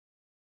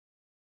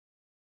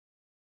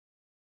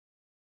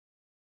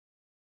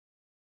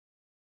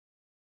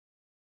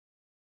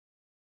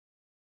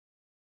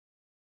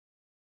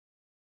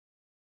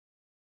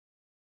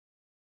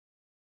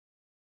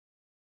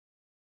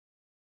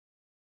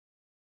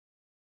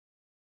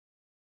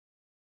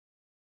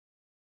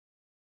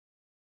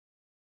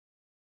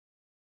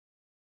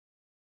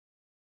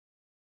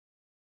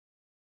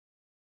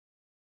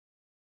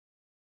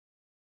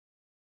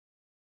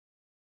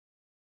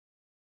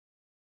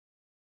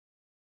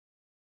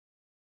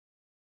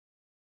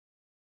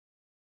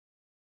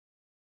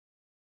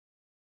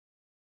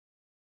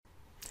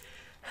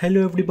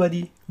Hello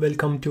everybody,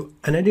 welcome to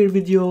another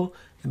video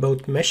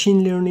about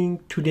machine learning.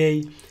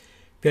 Today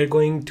we are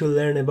going to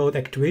learn about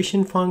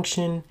activation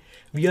function.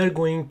 We are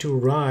going to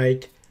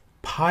write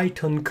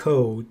Python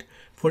code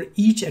for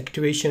each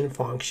activation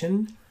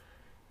function,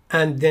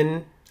 and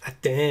then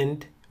at the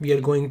end we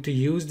are going to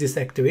use this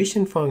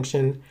activation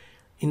function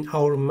in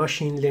our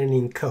machine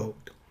learning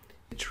code.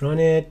 Let's run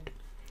it,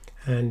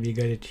 and we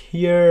got it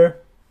here.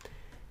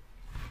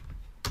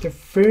 The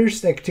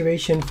first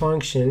activation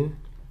function,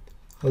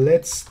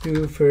 let's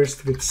do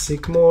first with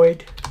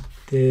Sigmoid,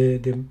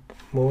 the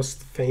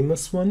most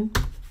famous one.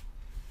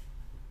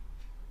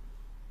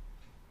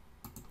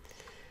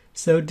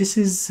 So this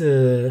is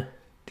the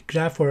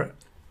graph for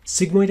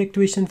Sigmoid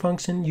activation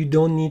function. You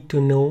don't need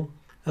to know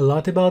a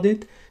lot about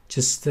it,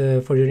 just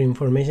for your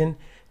information.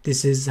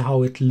 This is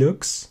how it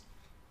looks.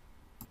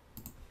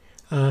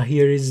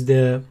 Here is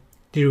the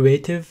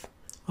derivative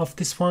of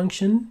this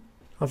function,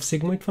 of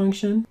Sigmoid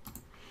function.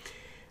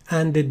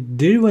 And the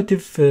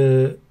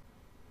derivative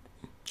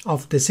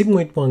of the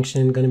sigmoid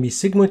function going to be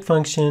sigmoid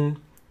function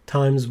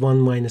times 1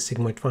 minus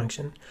sigmoid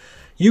function.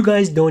 You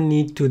guys don't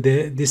need to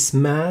this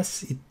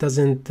math, it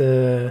doesn't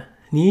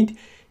need.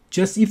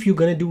 Just if you're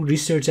going to do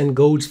research and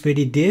goes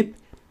very deep,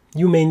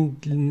 you may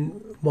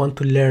want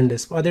to learn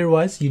this,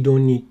 otherwise you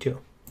don't need to.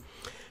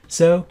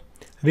 So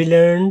we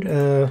learned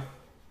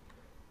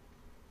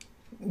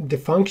the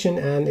function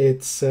and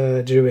its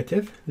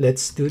derivative.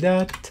 Let's do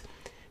that.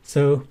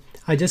 So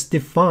I just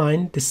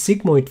defined the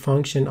sigmoid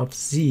function of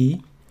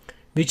z,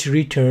 which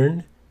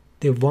returned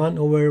the 1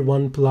 over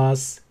 1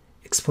 plus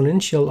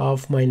exponential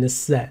of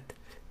minus z.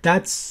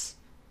 That's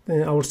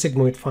our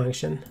sigmoid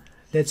function.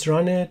 Let's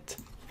run it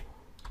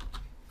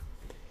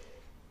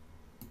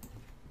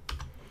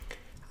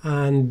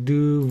and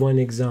do one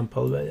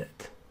example with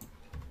it.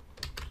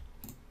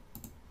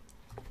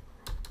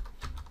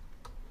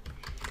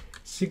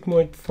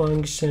 Sigmoid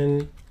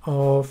function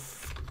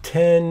of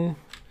 10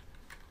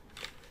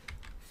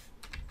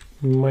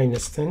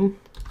 minus 10.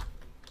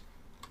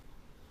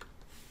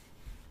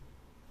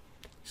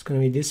 It's going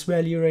to be this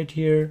value right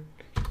here.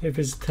 If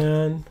it's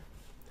 10,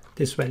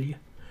 this value.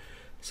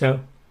 So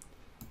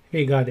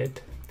we got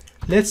it.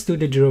 Let's do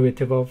the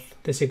derivative of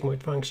the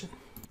sigmoid function.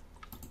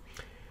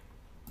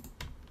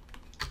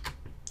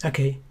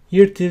 Okay,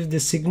 here it is the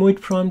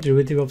sigmoid prime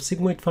derivative of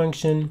sigmoid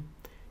function.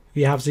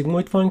 We have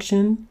sigmoid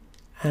function,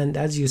 and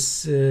as you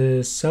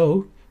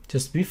saw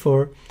just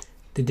before,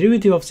 the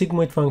derivative of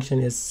sigmoid function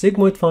is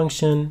sigmoid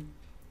function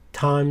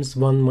times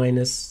 1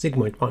 minus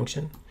sigmoid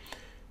function.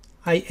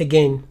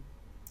 Again,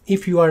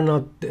 if you are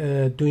not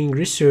doing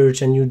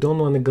research and you don't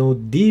want to go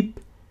deep,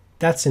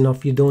 that's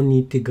enough. You don't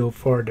need to go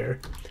further.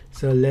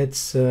 So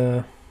let's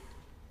run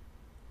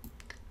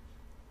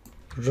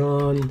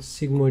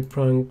sigmoid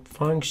prime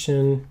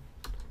function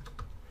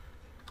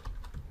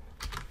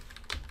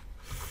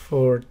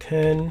for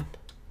 10.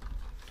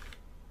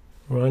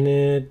 Run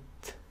it.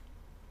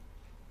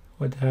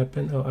 What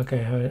happened? Oh,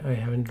 okay, I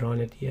haven't run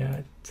it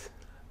yet.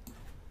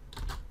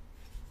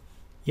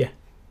 Yeah,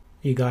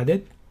 you got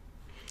it.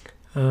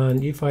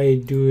 And if I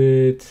do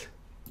it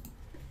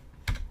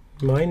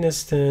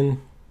minus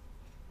 10,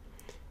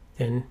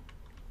 then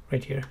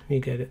right here we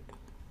get it.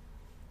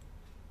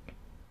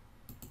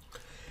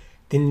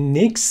 The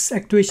next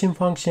activation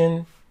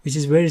function, which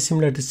is very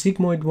similar to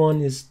sigmoid one,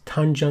 is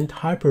tangent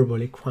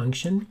hyperbolic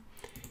function,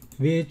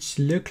 which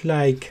look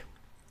like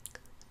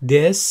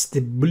this. The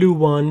blue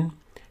one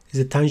is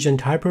a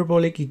tangent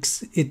hyperbolic.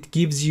 It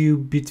gives you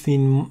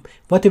between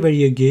whatever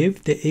you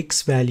give the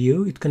x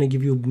value, it's going to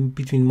give you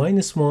between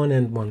minus 1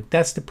 and 1.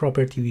 That's the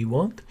property we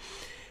want.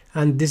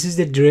 And this is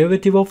the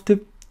derivative of the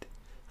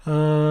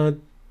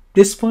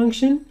this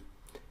function.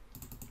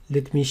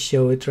 Let me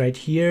show it right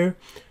here.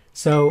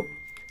 So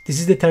this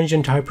is the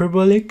tangent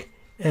hyperbolic,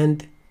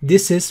 and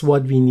this is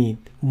what we need: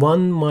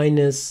 1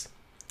 minus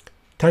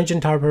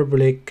tangent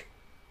hyperbolic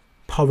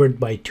powered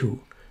by 2.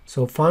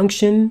 So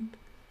function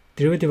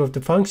derivative of the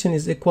function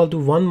is equal to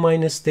 1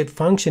 minus the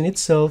function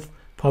itself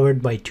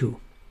powered by 2.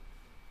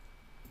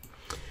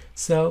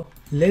 So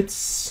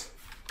let's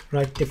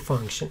write the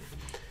function.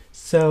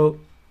 So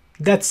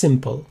that's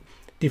simple.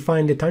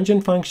 Define the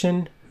tangent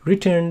function,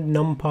 return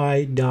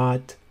numpy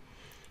dot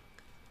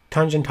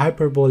tangent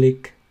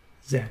hyperbolic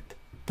z.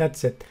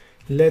 That's it.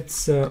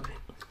 Let's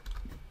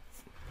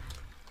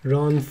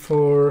run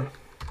for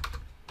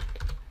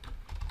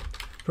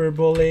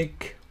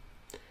hyperbolic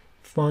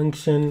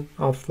function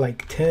of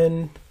like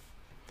 10.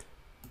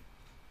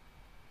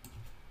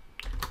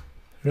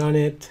 Run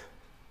it.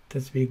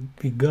 That's we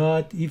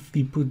got. If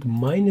we put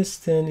minus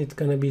 10, it's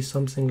gonna be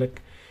something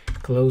like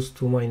close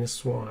to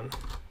minus 1.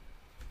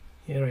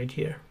 Yeah, right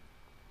here.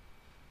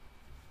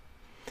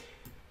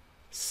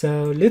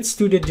 So let's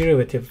do the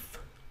derivative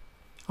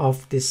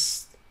of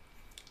this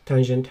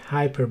tangent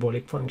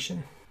hyperbolic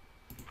function.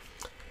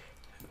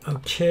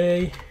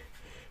 Okay,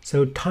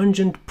 so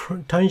tangent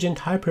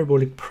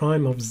hyperbolic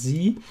prime of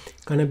z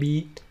gonna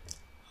be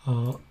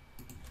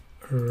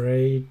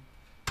right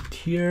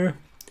here,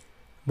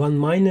 1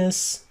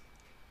 minus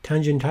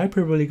tangent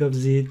hyperbolic of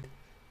z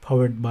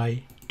powered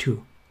by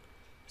 2.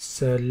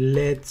 So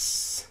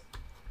let's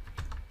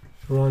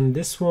run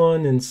this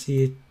one and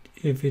see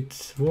if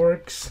it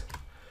works.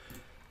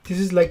 This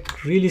is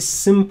like really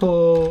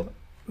simple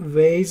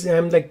ways.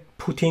 I'm like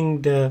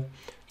putting the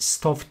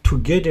stuff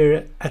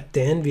together. At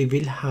the end we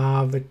will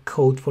have a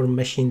code for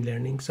machine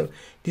learning. So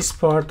this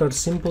part are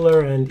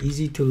simpler and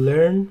easy to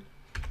learn.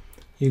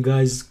 You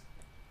guys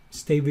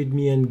stay with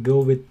me and go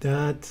with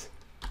that.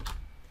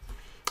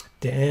 At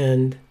the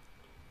end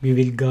we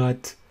will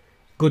got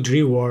good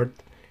reward,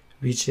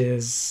 which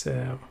is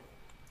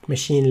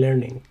machine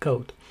learning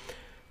code.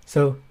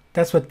 So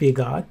that's what we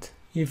got.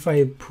 If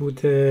I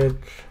put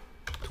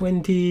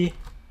 20, I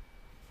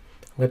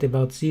got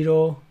about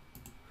 0,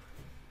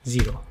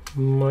 0,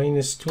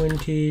 minus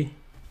 20,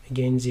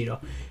 again 0,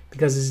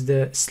 because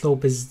the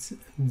slope is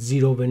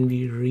 0 when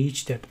we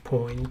reach that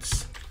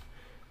point.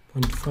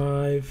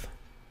 0.5.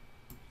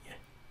 Yeah.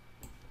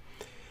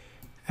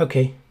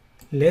 Okay,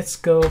 let's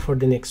go for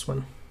the next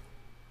one.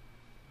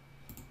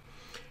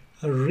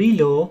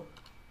 ReLU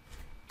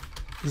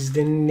is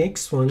the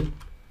next one.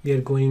 We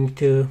are going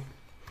to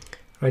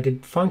write a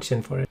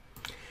function for it.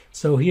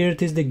 So here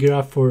it is, the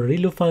graph for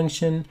ReLU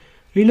function.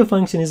 ReLU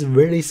function is a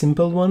very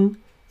simple one.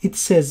 It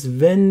says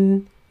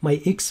when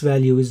my x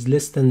value is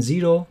less than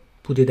 0,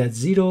 put it at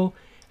 0,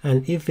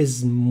 and if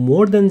it's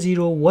more than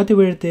 0,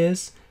 whatever it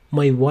is,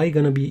 my y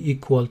gonna be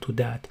equal to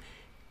that.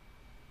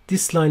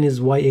 This line is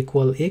y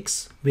equal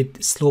x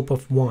with slope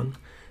of 1.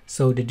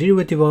 So the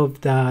derivative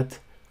of that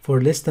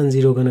for less than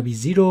 0 gonna be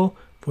 0,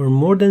 for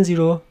more than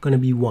 0 gonna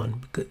be 1,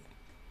 because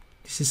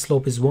this is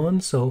slope is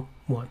 1, so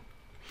 1.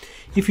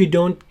 If you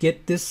don't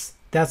get this,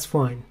 that's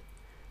fine.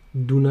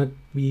 Do not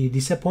be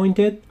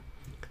disappointed.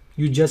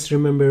 You just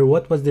remember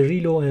what was the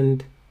ReLU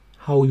and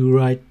how you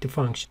write the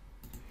function.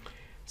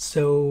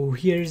 So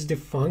here's the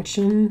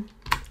function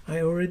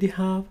I already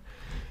have.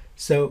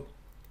 So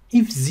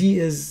if z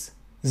is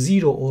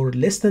 0 or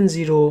less than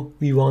 0,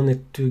 we want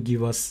it to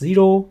give us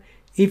 0.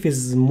 If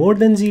it's more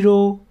than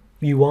 0,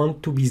 we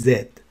want to be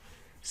z.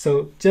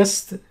 So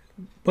just,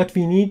 but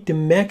we need the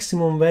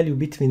maximum value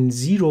between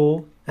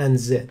 0 and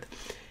z.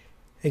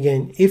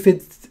 Again, if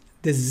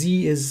the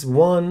z is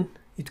 1,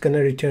 it's gonna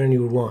return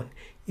you 1.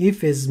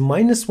 If it's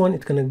minus 1,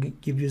 it's gonna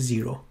give you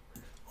 0.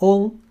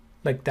 All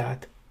like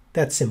that.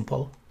 That's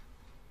simple.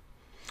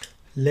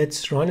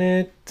 Let's run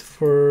it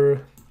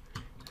for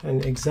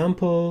an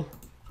example.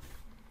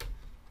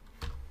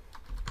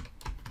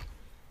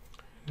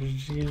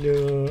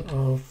 ReLU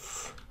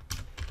of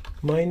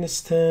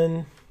minus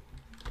 10.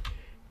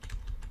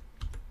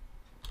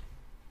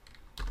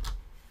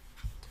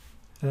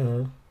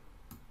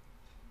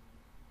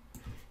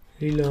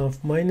 ReLU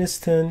of minus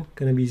 10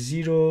 gonna be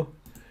 0.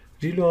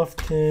 ReLU of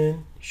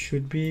 10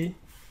 should be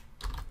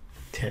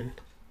 10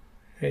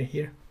 right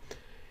here.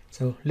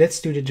 So let's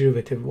do the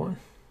derivative one.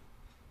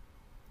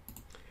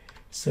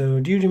 So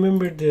do you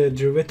remember the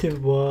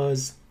derivative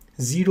was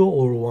 0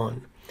 or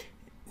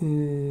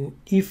 1?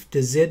 If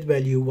the z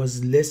value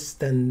was less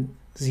than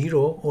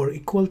 0 or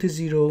equal to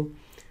 0,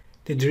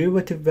 the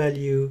derivative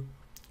value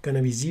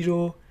gonna be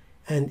 0,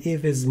 and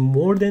if it's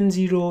more than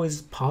 0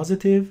 is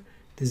positive,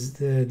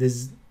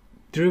 this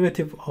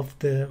derivative of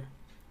the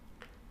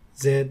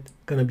z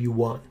gonna be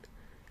 1,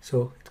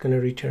 so it's gonna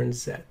return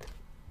z.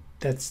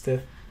 That's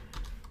the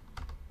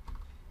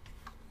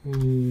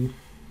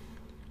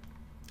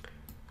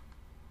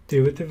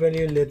derivative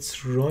value.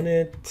 Let's run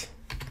it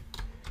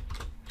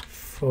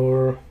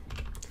for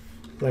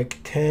like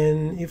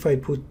 10. If I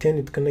put 10,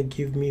 it's gonna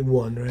give me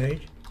 1,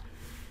 right?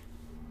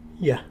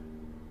 Yeah,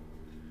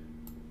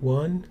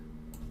 1.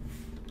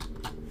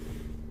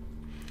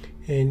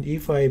 And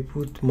if I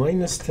put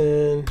minus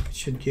 10, it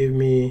should give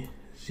me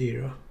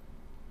 0.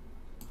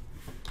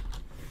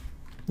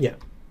 Yeah.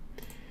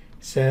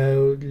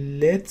 So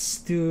let's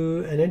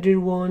do another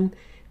one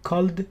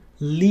called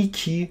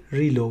Leaky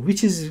ReLU,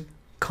 which is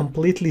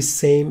completely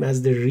same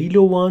as the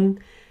ReLU one.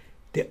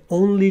 The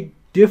only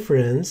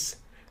difference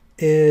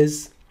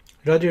is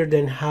rather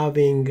than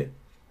having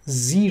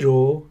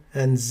 0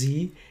 and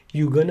z,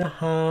 you're gonna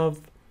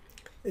have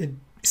a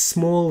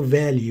small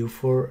value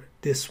for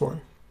this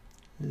one.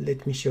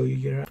 Let me show you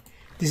graph.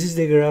 This is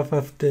the graph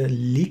of the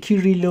Leaky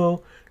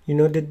ReLU. You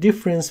know, the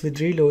difference with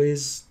ReLU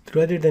is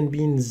rather than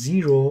being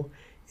 0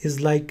 is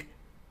like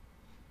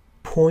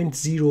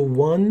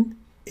 0.01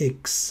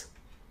 x.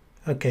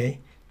 Okay,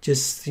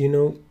 just, you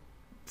know,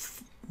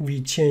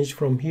 we change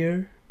from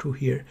here to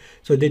here.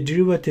 So the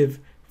derivative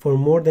for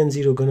more than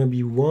 0 gonna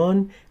be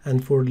 1,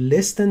 and for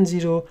less than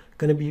 0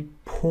 gonna be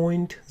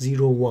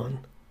 0.01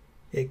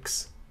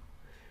 x.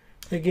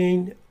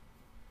 Again,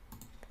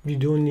 we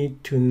don't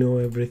need to know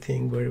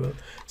everything very well.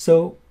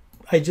 So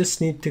I just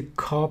need to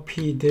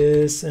copy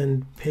this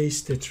and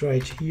paste it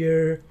right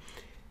here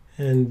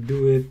and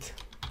do it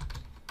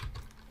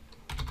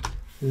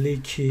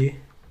Leaky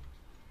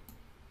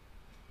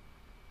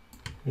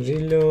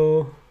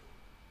ReLU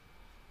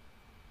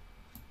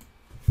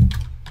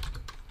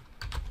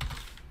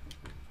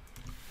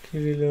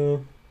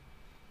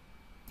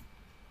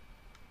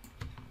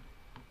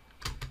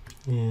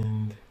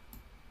and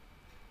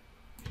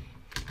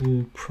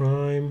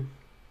prime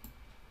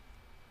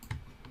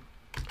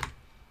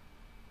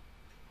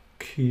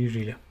key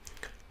ReLU.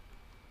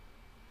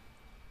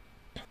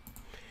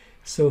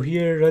 So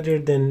here, rather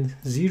than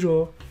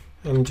 0,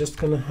 I'm just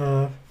gonna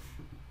have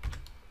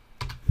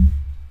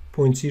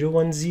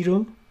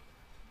 0.010,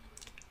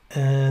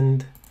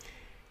 and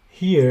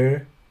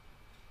here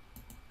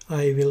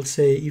I will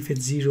say if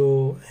it's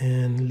 0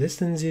 and less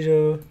than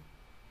 0,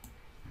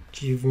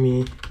 give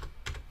me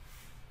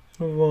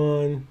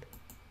 1,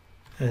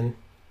 and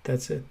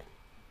that's it.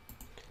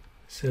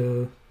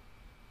 So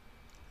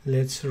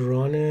let's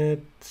run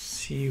it,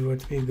 see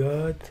what we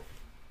got.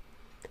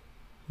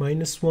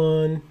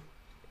 -1.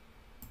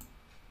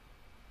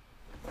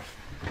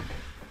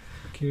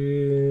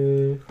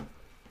 Okay.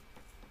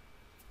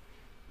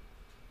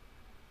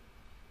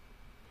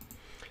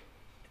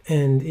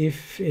 And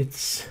if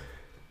it's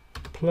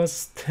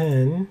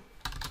 +10,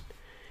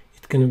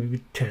 it's gonna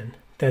be 10.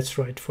 That's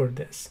right for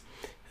this.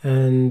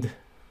 And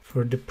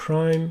for the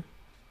prime,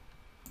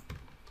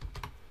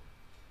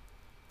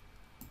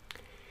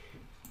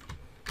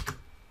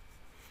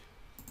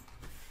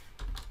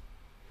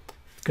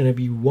 it's gonna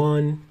be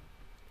 1.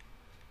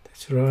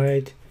 That's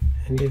right.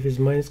 And if it's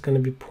minus, it's gonna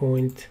be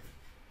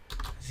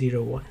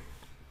 0.01.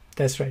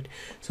 That's right.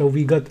 So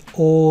we got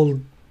all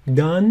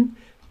done.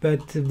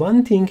 But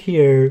one thing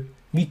here,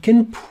 we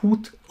can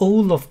put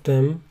all of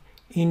them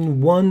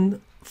in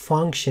one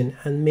function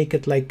and make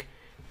it like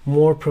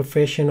more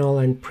professional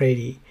and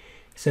pretty.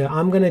 So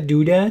I'm gonna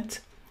do that.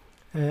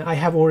 I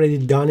have already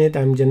done it.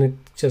 I'm gonna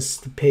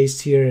just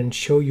paste here and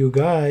show you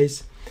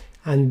guys,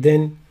 and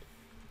then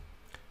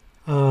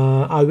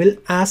I will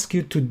ask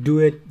you to do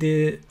it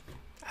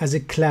as a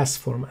class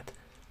format.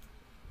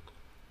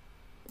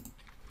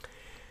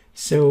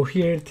 So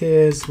here it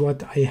is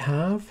what I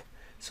have.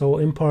 So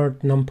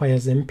import numpy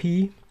as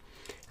np,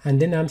 and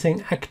then I'm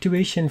saying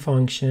activation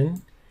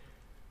function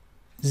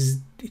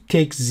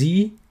takes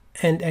z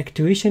and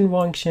activation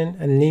function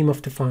and name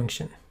of the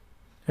function.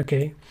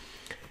 Okay,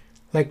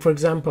 like for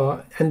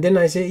example, and then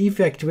I say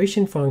if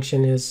activation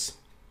function is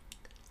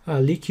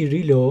Leaky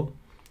ReLU,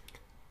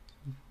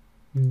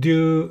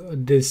 do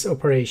this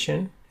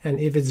operation, and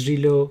if it's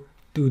ReLU,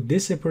 do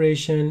this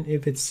operation,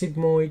 if it's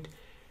Sigmoid,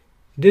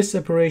 this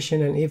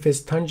operation, and if it's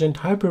tangent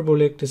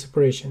hyperbolic, this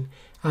operation.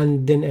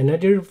 And then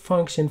another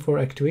function for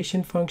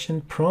activation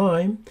function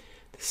prime,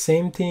 the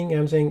same thing.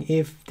 I'm saying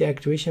if the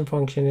activation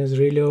function is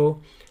ReLU,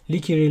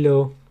 Leaky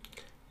ReLU,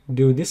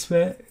 do this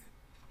way,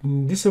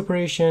 this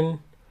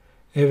operation.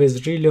 If it's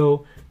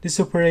ReLU, this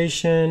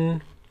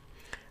operation,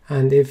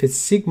 and if it's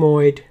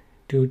Sigmoid,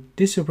 do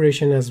this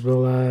operation as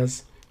well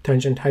as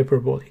tangent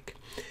hyperbolic.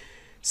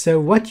 So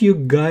what you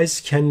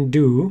guys can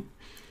do,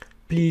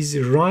 please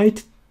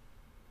write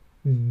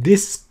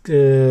this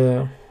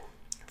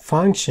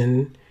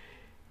function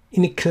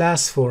in a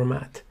class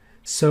format,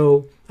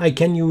 so I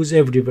can use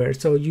everywhere.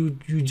 So you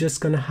just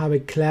gonna have a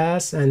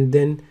class, and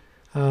then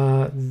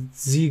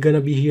z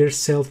gonna be here,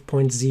 self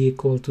point z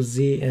equal to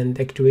z, and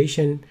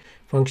activation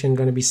function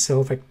gonna be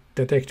self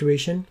that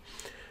activation.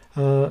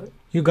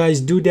 You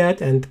guys do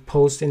that and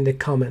post in the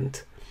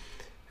comment.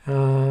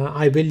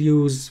 I will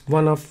use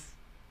one of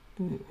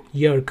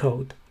your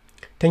code.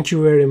 Thank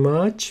you very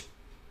much.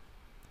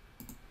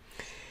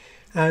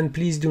 And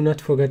please do not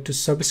forget to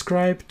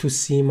subscribe to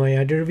see my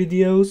other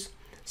videos.